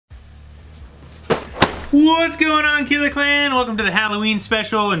What's going on, Killer Clan? Welcome to the Halloween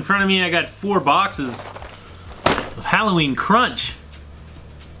special. In front of me I got 4 boxes of Halloween Crunch.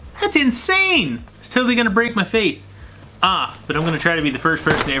 That's insane! It's totally gonna break my face off, but I'm gonna try to be the first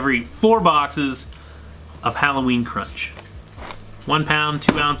person to ever eat 4 boxes of Halloween Crunch. 1 pound,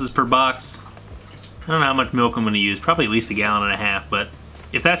 2 ounces per box. I don't know how much milk I'm gonna use, probably at least 1.5 gallons, but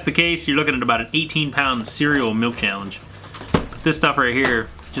if that's the case, you're looking at about an 18-pound cereal milk challenge. But this stuff right here,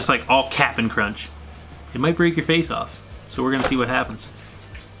 just like all Cap'n Crunch, it might break your face off. So we're gonna see what happens.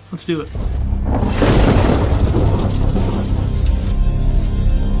 Let's do it.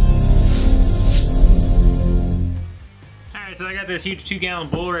 Alright, so I got this huge 2-gallon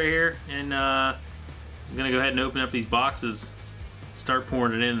bowl right here, and I'm gonna go ahead and open up these boxes, start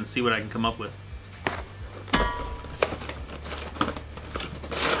pouring it in, and see what I can come up with.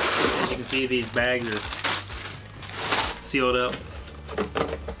 As you can see, these bags are sealed up.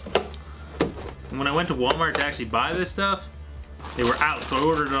 And when I went to Walmart to actually buy this stuff, they were out, so I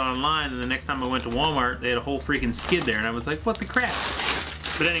ordered it online, and the next time I went to Walmart, they had a whole freaking skid there, and I was like, what the crap?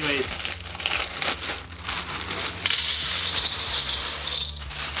 But anyways,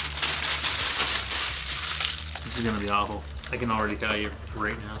 this is gonna be awful. I can already tell you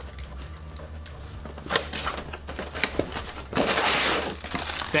right now.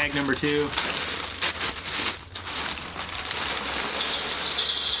 Bag number 2.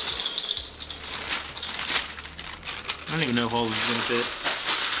 I don't even know if all this is gonna fit.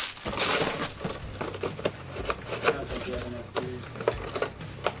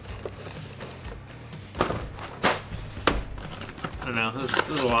 I don't know, this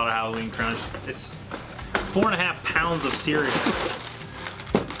is a lot of Halloween Crunch. It's 4.5 pounds of cereal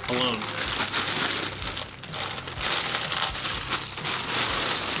alone.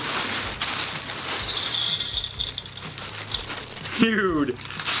 Dude,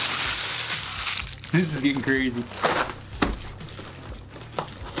 this is getting crazy.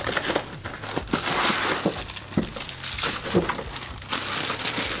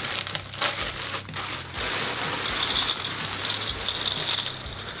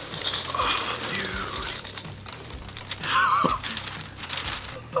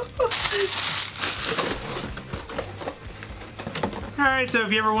 Alright, so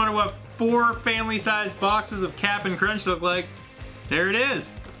if you ever wonder what 4 family-sized boxes of Cap'n Crunch look like, there it is.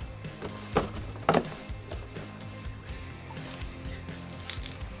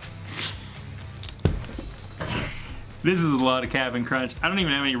 This is a lot of Cap'n Crunch. I don't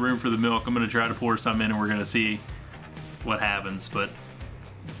even have any room for the milk. I'm gonna try to pour some in and we're gonna see what happens, but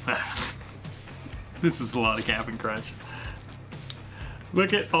this is a lot of Cap'n Crunch.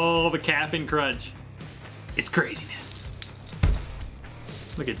 Look at all the Cap'n Crunch. It's craziness.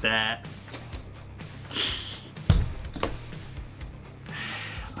 Look at that.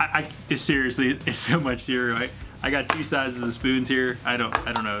 Seriously, it's so much cereal. I got 2 sizes of spoons here. I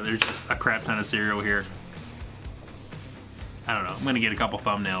don't know. There's just a crap ton of cereal here. I don't know. I'm gonna get a couple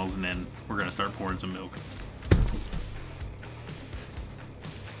thumbnails and then we're gonna start pouring some milk.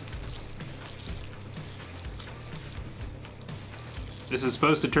 This is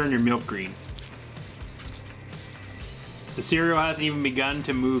supposed to turn your milk green. The cereal hasn't even begun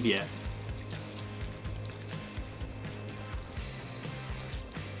to move yet.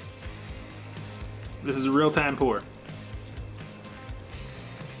 This is a real-time pour.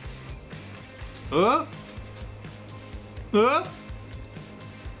 Oh! Oh!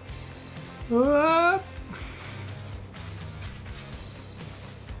 Oh!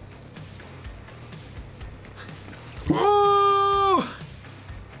 Oh!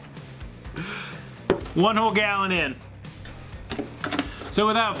 1 whole gallon in. So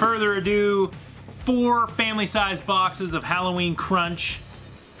without further ado, 4 family-sized boxes of Halloween Crunch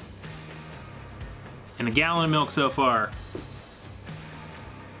and 1 gallon of milk so far.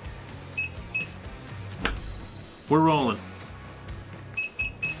 We're rolling.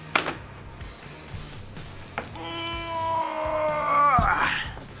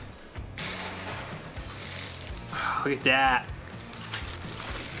 Look at that.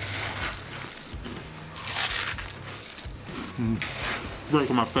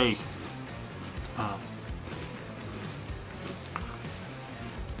 Breaking my face.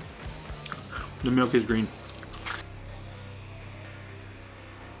 The milk is green.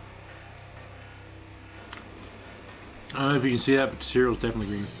 I don't know if you can see that, but the cereal's definitely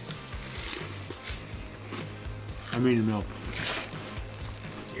green. I mean the milk.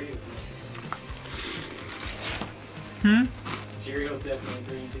 Cereal's definitely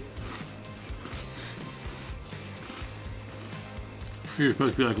green too. You're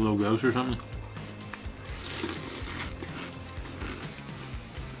supposed to be like a little ghost or something.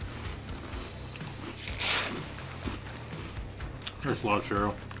 There's a lot of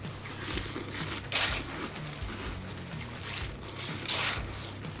cereal.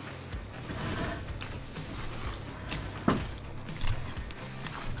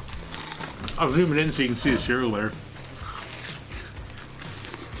 I'll zoom it in so you can see the cereal there.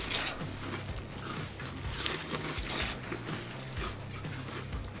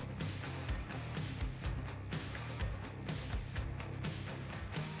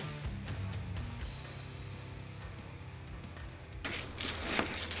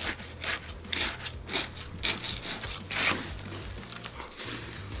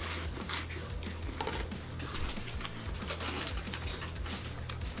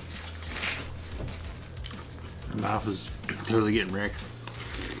 My mouth is totally getting wrecked.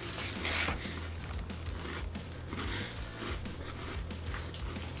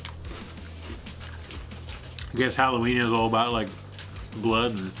 I guess Halloween is all about like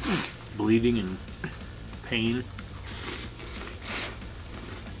blood and bleeding and pain.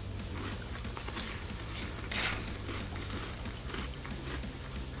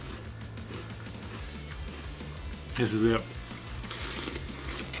 This is it.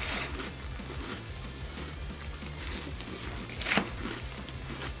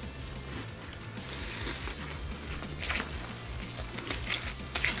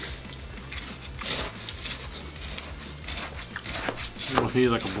 Need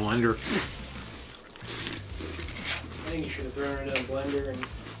like a blender. I think you should have thrown it in a blender and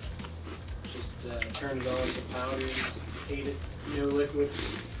just turned it all into powder and just ate it, no liquid.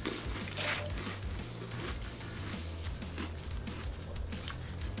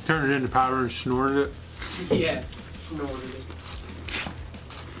 Turned it into powder and snorted it. Yeah, snorted it.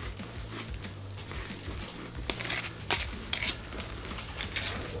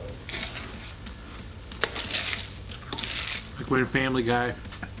 When Family Guy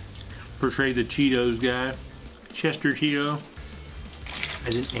portrayed the Cheetos guy, Chester Cheeto,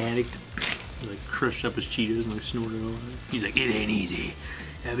 as an addict. He like crushed up his Cheetos and like snorted all of it. He's like, it ain't easy.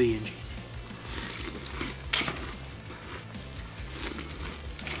 Heavy and cheesy.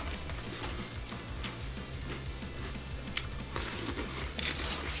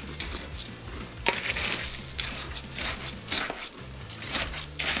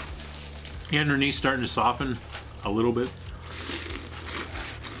 The underneath starting to soften a little bit.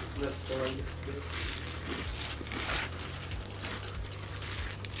 The slightest bit.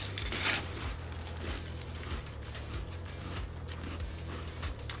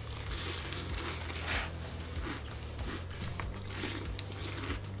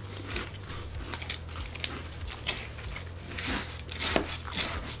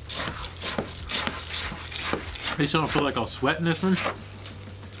 At least I don't feel like I'll sweat in this one.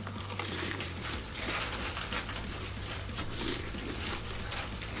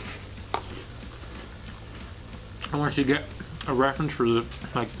 I want you to get a reference for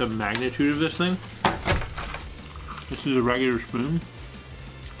the magnitude of this thing. This is a regular spoon.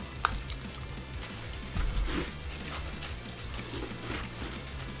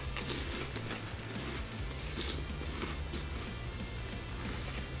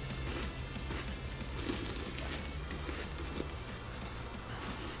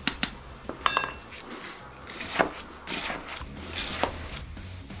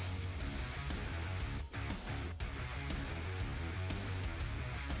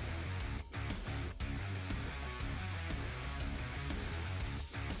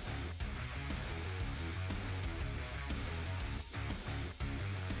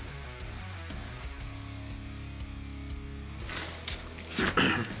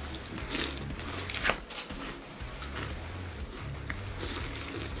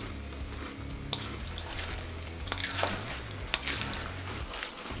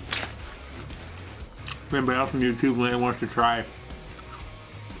 If anybody else from YouTube land wants to try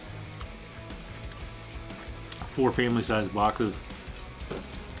 4 family-sized boxes,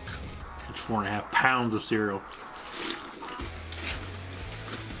 it's 4.5 pounds of cereal.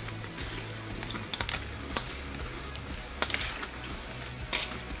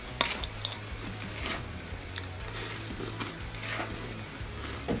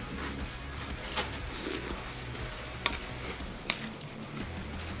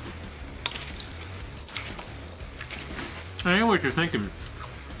 I know what you're thinking.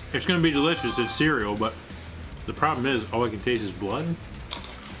 It's going to be delicious. It's cereal, but the problem is all I can taste is blood.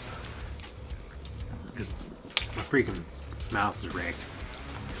 Because my freaking mouth is wrecked.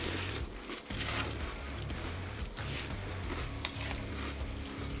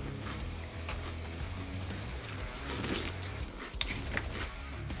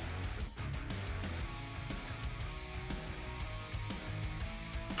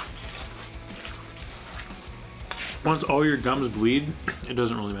 Once all your gums bleed, it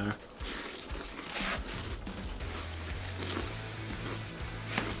doesn't really matter.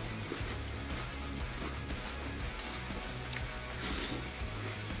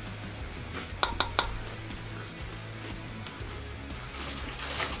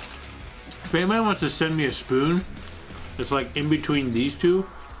 If anybody wants to send me a spoon that's like in between these two,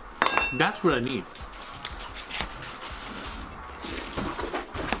 that's what I need.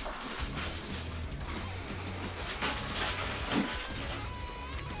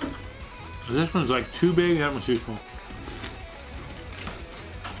 This one's like too big, that one's too small.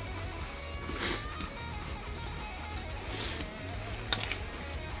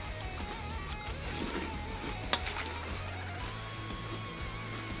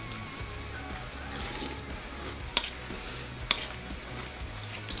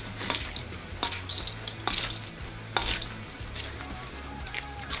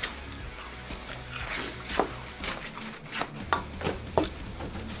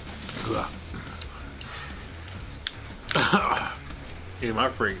 Dude, my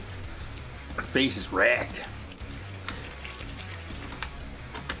face is racked.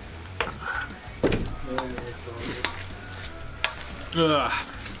 Ugh.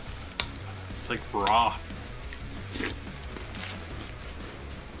 It's like raw.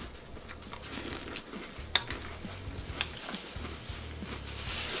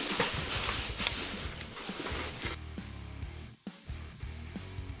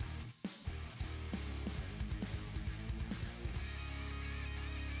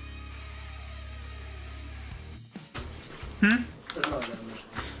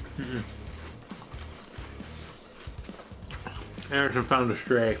 Anderson found a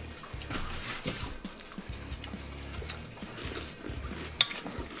stray.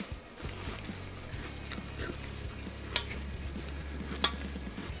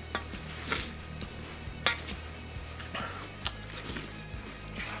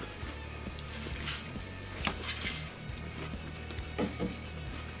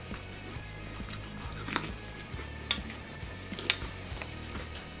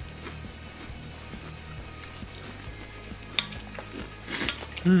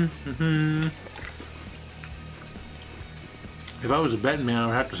 If I was a betting man, I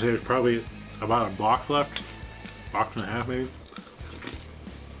would have to say there's probably about a box left. Box and a half, maybe.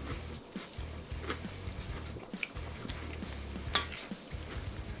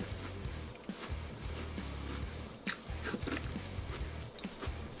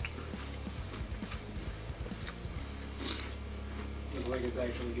 Looks like it's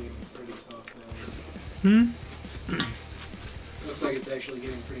actually getting pretty soft now. Looks like it's actually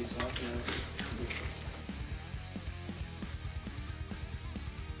getting pretty soft now.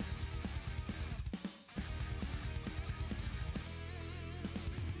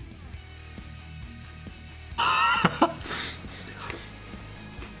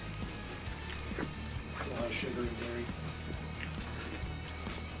 It's a lot of sugar and dairy.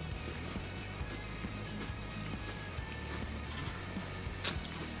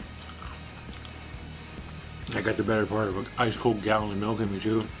 I got the better part of an ice cold gallon of milk in me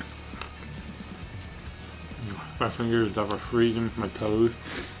too. My fingers are freezing, my toes.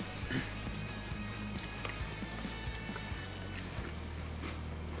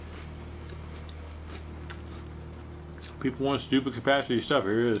 People want stupid capacity stuff,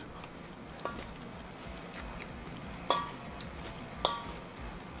 here it is.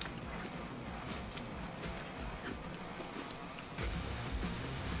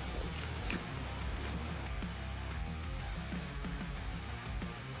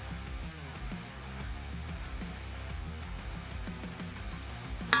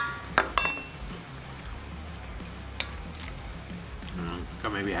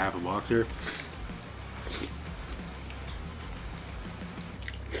 Got maybe half a box here.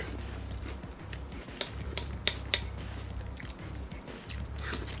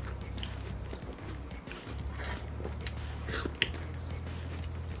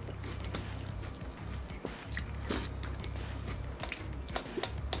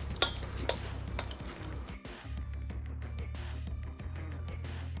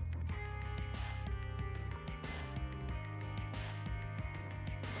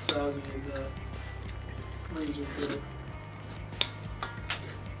 Soggy in the freezer cooler.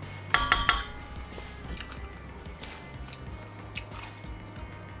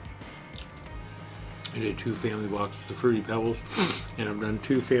 I did 2 family boxes of Fruity Pebbles, and I've done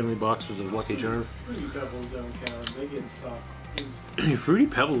 2 family boxes of Lucky Charms. Fruity Pebbles don't count. They get soft instantly. Fruity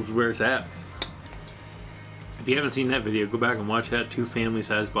Pebbles is where it's at. If you haven't seen that video, go back and watch that. 2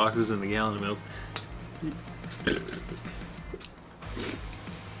 family-sized boxes and a gallon of milk.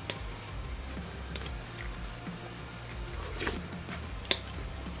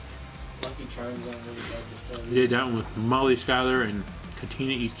 Charms on really bad to start. I did that one with Molly Schuyler and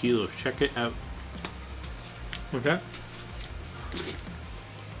Katina Eats Kilos. Check it out. Okay.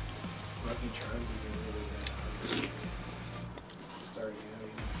 Lucky Charms is really bad. Starting out.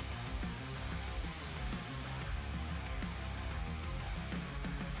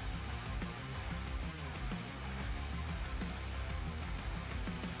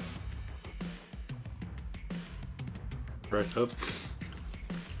 Fresh up.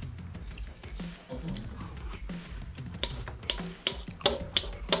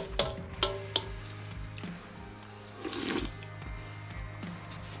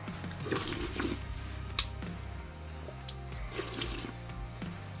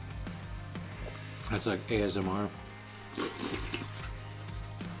 That's like ASMR.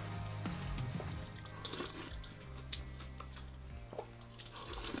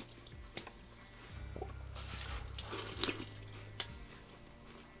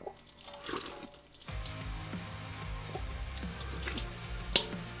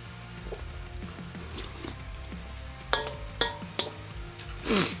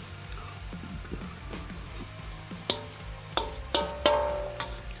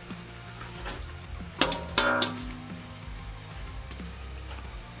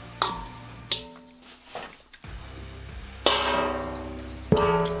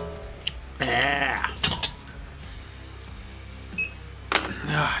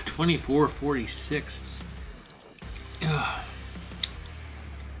 Ah. 24.46.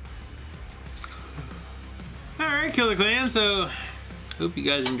 Alright, Killer Clan, so hope you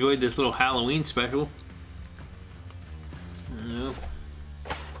guys enjoyed this little Halloween special. You know,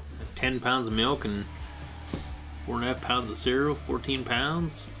 10 pounds of milk and 4.5 pounds of cereal, 14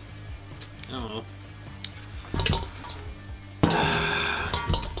 pounds. I don't know.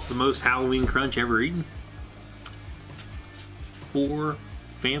 The most Halloween crunch ever eaten. 4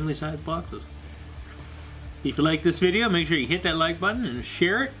 family-sized boxes. If you like this video, make sure you hit that like button and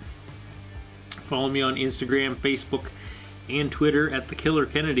share it. Follow me on Instagram, Facebook, and Twitter at The Killer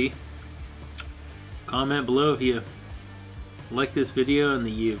Kennedy. Comment below if you like this video and that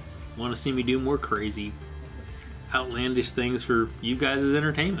you want to see me do more crazy, outlandish things for you guys'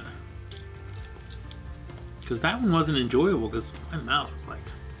 entertainment. Because that one wasn't enjoyable because my mouth was like,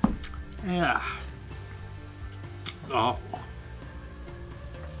 yeah, awful.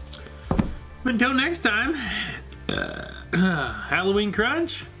 But until next time, Halloween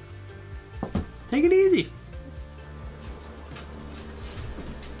Crunch, take it easy.